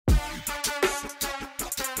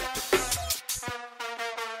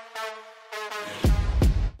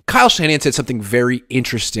Kyle Shanahan said something very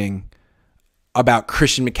interesting about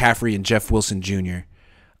Christian McCaffrey and Jeff Wilson Jr.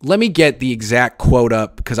 Let me get the exact quote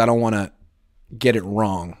up because I don't want to get it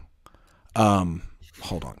wrong.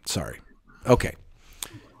 Hold on. Sorry. Okay.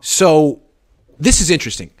 So this is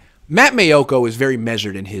interesting. Matt Mayoko is very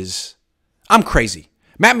measured in his – I'm crazy.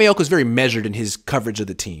 Matt Mayoko is very measured in his coverage of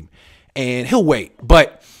the team, and he'll wait.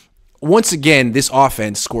 But once again, this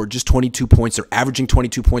offense scored just 22 points. They're averaging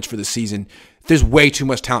 22 points for the season. There's way too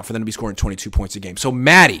much talent for them to be scoring 22 points a game. So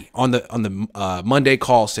Matty on the Monday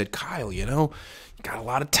call said, Kyle, you got a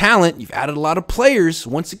lot of talent. You've added a lot of players.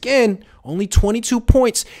 Once again, only 22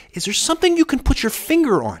 points. Is there something you can put your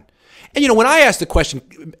finger on? And, when I ask the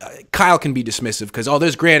question, Kyle can be dismissive because,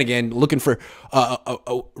 there's Grant again looking for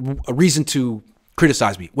a reason to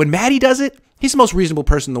criticize me. When Matty does it, he's the most reasonable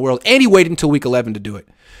person in the world, and he waited until week 11 to do it.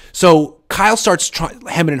 So Kyle starts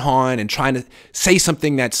hemming and hawing and trying to say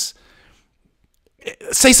something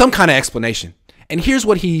say some kind of explanation. And here's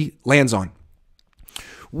what he lands on.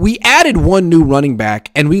 We added one new running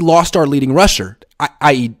back, and we lost our leading rusher,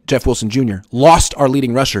 i.e. Jeff Wilson Jr., lost our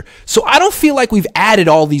leading rusher. So I don't feel like we've added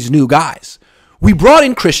all these new guys. We brought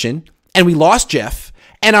in Christian, and we lost Jeff,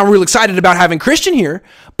 and I'm real excited about having Christian here,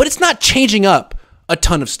 but it's not changing up a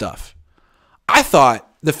ton of stuff. I thought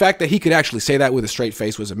the fact that he could actually say that with a straight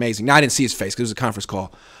face was amazing. Now, I didn't see his face because it was a conference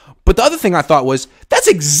call. But the other thing I thought was, that's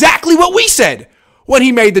exactly what we said when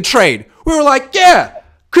he made the trade. We were like, yeah,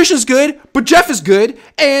 Christian's good, but Jeff is good,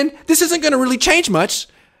 and this isn't going to really change much.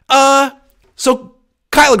 So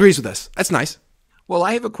Kyle agrees with us. That's nice. Well,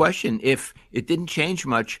 I have a question. If it didn't change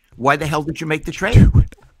much, why the hell did you make the trade?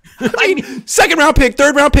 I mean, second round pick,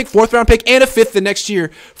 third round pick, fourth round pick, and a fifth the next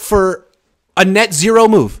year for a net zero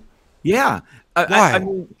move. Yeah. Why? I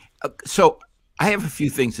mean, so I have a few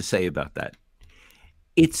things to say about that.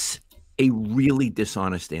 It's a really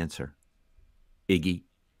dishonest answer, Iggy.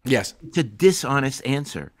 Yes. It's a dishonest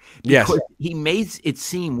answer. Yes. Because he made it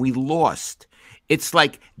seem we lost. It's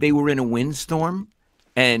like they were in a windstorm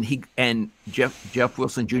and Jeff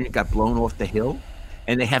Wilson Jr. got blown off the hill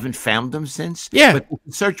and they haven't found him since. Yeah. But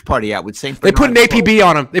the search party out with St. They put an APB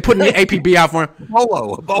on him. They put an APB out for him.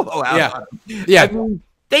 A bolo out Yeah. on him. Yeah. I mean,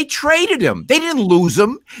 they traded him. They didn't lose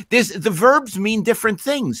him. The verbs mean different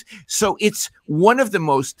things. So it's one of the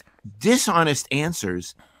most dishonest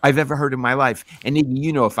answers I've ever heard in my life. And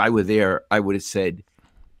if I were there, I would have said,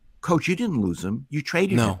 Coach, you didn't lose him. You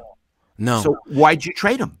traded him. No. So why'd you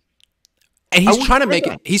trade him? And he's trying to make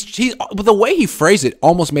it. But the way he phrased it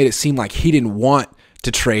almost made it seem like he didn't want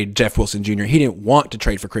to trade Jeff Wilson Jr. He didn't want to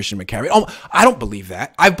trade for Christian McCaffrey. I don't believe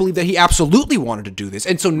that. I believe that he absolutely wanted to do this.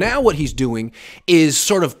 And so now what he's doing is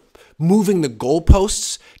sort of moving the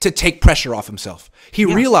goalposts to take pressure off himself. He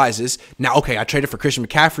realizes now, okay, I traded for Christian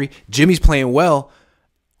McCaffrey. Jimmy's playing well.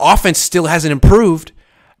 Offense still hasn't improved.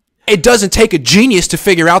 It doesn't take a genius to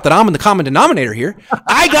figure out that I'm in the common denominator here.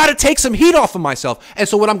 I got to take some heat off of myself. And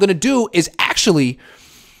so what I'm going to do is actually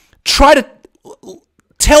try to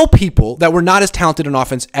tell people that we're not as talented in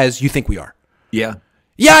offense as you think we are. Yeah.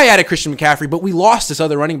 Yeah, I added Christian McCaffrey, but we lost this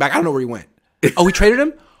other running back. I don't know where he went. Oh, we traded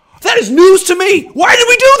him? That is news to me. Why did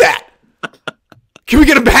we do that? Can we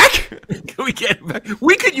get him back? Can we get him back?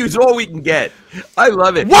 We could use all we can get. I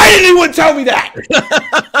love it. Why didn't anyone tell me that?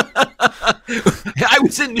 I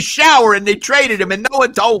was in the shower and they traded him and no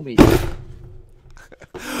one told me.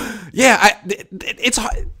 Yeah, it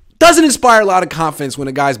doesn't inspire a lot of confidence when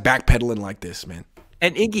a guy's backpedaling like this, man.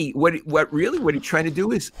 And Iggy, what he's trying to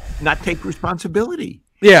do is not take responsibility.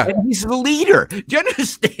 Yeah. And he's the leader. Do you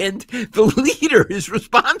understand? The leader is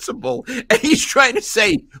responsible. And he's trying to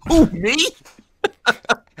say, who, me?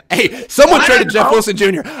 Hey, someone traded Jeff Wilson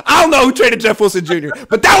Jr. I don't know who traded Jeff Wilson Jr.,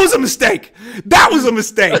 but that was a mistake. That was a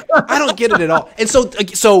mistake. I don't get it at all. And so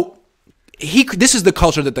this is the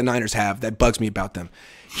culture that the Niners have that bugs me about them.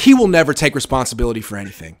 He will never take responsibility for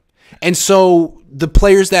anything. And so the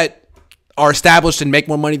players that are established and make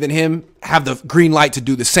more money than him have the green light to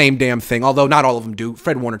do the same damn thing, although not all of them do.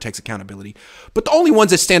 Fred Warner takes accountability. But the only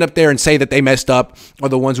ones that stand up there and say that they messed up are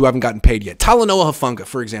the ones who haven't gotten paid yet. Talanoa Hufanga,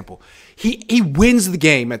 for example. He wins the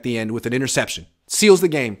game at the end with an interception, seals the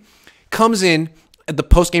game, comes in at the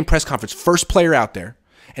post-game press conference, first player out there,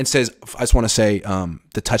 and says, I just want to say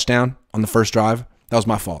the touchdown on the first drive, that was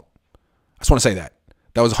my fault. I just want to say that.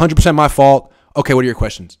 That was 100% my fault. Okay, what are your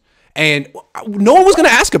questions? And no one was going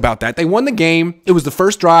to ask about that. They won the game. It was the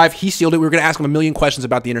first drive. He sealed it. We were going to ask him a million questions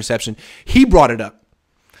about the interception. He brought it up.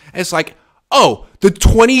 And it's like, oh, the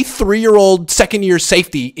 23-year-old second-year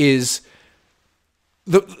safety is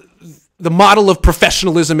the model of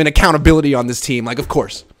professionalism and accountability on this team. Like, of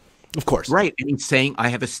course. Of course. Right. And he's saying, I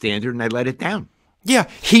have a standard and I let it down. Yeah,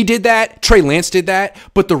 he did that. Trey Lance did that.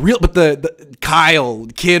 But the Kyle,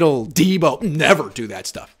 Kittle, Debo never do that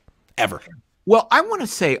stuff ever. Well, I want to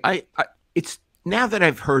say it's now that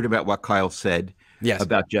I've heard about what Kyle said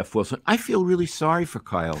about Jeff Wilson, I feel really sorry for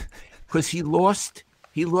Kyle because he lost.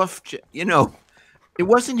 You know, it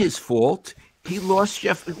wasn't his fault. He lost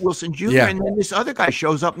Jeff Wilson Jr. And then this other guy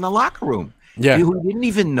shows up in the locker room. Yeah, who didn't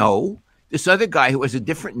even know. This other guy who has a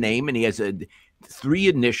different name and he has 3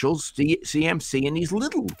 initials, CMC, and he's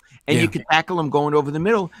little, and you can tackle him going over the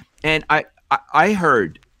middle. And I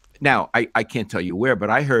heard, now I can't tell you where, but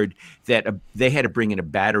I heard that they had to bring in a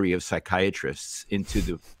battery of psychiatrists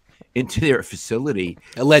into their facility,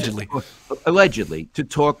 allegedly, to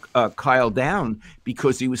talk Kyle down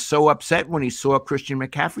because he was so upset when he saw Christian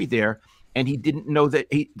McCaffrey there, and he didn't know that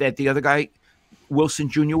the other guy, Wilson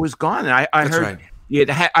Jr., was gone. And I heard,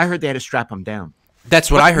 right. I heard they had to strap him down.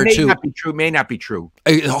 That's what I heard too. May not be true.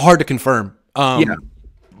 Hard to confirm.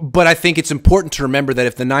 But I think it's important to remember that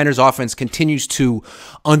if the Niners offense continues to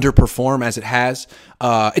underperform as it has,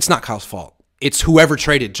 it's not Kyle's fault. It's whoever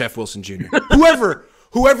traded Jeff Wilson Jr.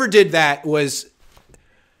 Whoever did that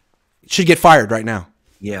should get fired right now.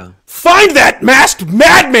 Yeah. Find that masked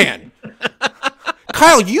madman.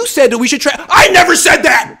 Kyle, you said that we should trade. I never said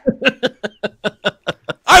that.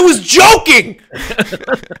 I was joking.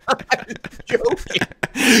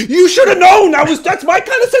 You should have known. That's my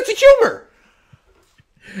kind of sense of humor.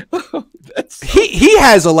 He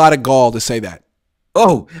has a lot of gall to say that.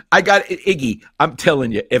 Oh, I got it, Iggy. I'm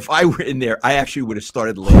telling you, if I were in there, I actually would have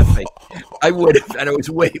started laughing. I would have, and I was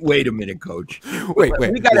wait a minute, Coach. Wait.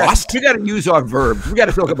 We gotta use our verbs. We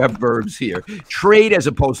gotta talk about verbs here. Trade as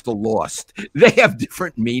opposed to lost. They have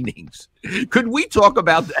different meanings. Could we talk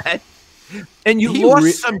about that? And you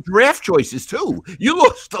lost some draft choices too. You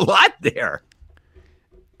lost a lot there.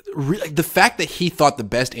 The fact that he thought the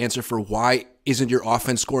best answer for why isn't your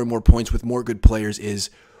offense scoring more points with more good players is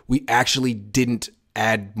we actually didn't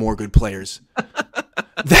add more good players.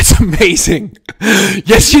 That's amazing.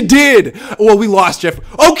 Yes, you did. Well, we lost Jeff.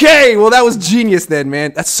 Okay, well, that was genius then,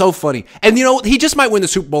 man. That's so funny. And, you know, he just might win the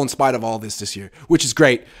Super Bowl in spite of all this year, which is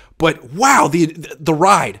great. But, wow, the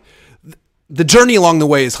ride, the journey along the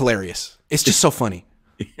way is hilarious. It's just so funny.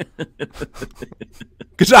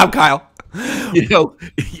 Good job, Kyle. You know,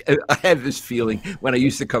 I have this feeling when I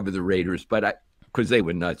used to cover the Raiders, because they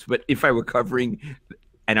were nuts. But if I were covering,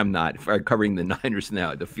 and I'm not, if I were covering the Niners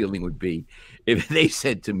now, the feeling would be if they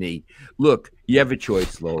said to me, look, you have a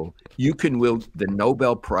choice, Lowell. You can win the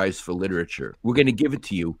Nobel Prize for Literature. We're going to give it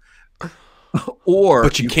to you.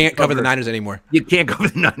 But you can't cover the Niners anymore. You can't cover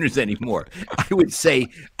the Niners anymore. I would say,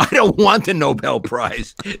 I don't want the Nobel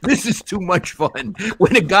Prize. This is too much fun.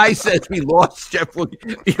 When a guy says we lost Jeff,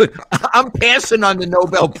 I'm passing on the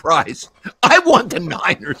Nobel Prize. I want the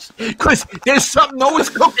Niners because there's something no one's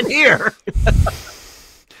cooking here.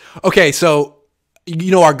 Okay, so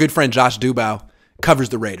you know our good friend Josh Dubow covers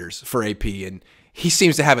the Raiders for AP, and he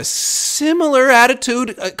seems to have a similar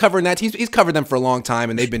attitude covering that. He's covered them for a long time,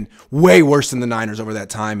 and they've been way worse than the Niners over that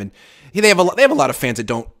time. And they have a lot of fans that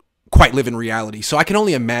don't quite live in reality. So I can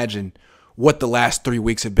only imagine what the last 3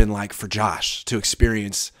 weeks have been like for Josh to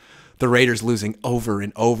experience the Raiders losing over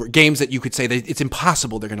and over. Games that you could say that it's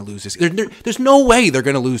impossible they're going to lose this. There's no way they're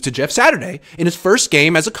going to lose to Jeff Saturday in his first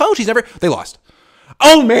game as a coach. They lost.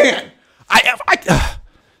 Oh, man.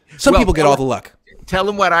 Some people get all the luck. Tell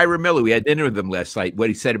him what Ira Miller, we had dinner with him last night, what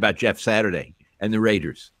he said about Jeff Saturday and the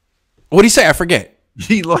Raiders. What did he say? I forget.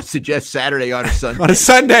 He lost to Jeff Saturday on a Sunday. On a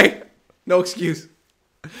Sunday. No excuse.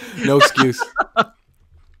 No excuse.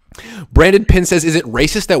 Brandon Pinn says, is it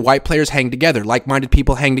racist that white players hang together? Like-minded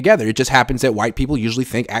people hang together. It just happens that white people usually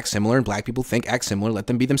act similar and black people act similar. Let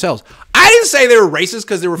them be themselves. I didn't say they were racist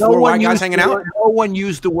because there were 4 white guys hanging out. No one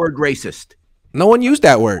used the word racist. No one used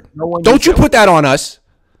that word. Don't you put that on us.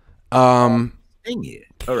 Dang it.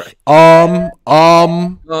 All right.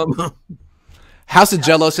 House of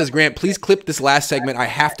Jello says, Grant, please clip this last segment. I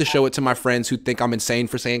have to show it to my friends who think I'm insane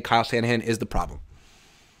for saying Kyle Shanahan is the problem.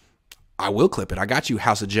 I will clip it. I got you,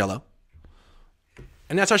 House of Jello.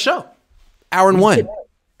 And that's our show. Hour and one.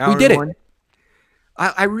 We did it.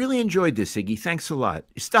 I really enjoyed this, Iggy. Thanks a lot.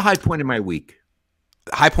 It's the high point of my week.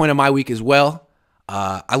 High point of my week as well.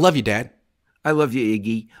 I love you, Dad. I love you,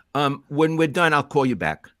 Iggy. When we're done, I'll call you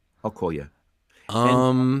back. I'll call you.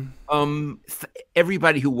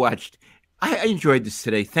 Everybody who watched, I enjoyed this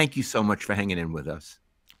today. Thank you so much for hanging in with us.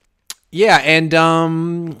 Yeah, and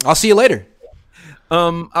I'll see you later.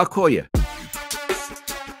 I'll call you.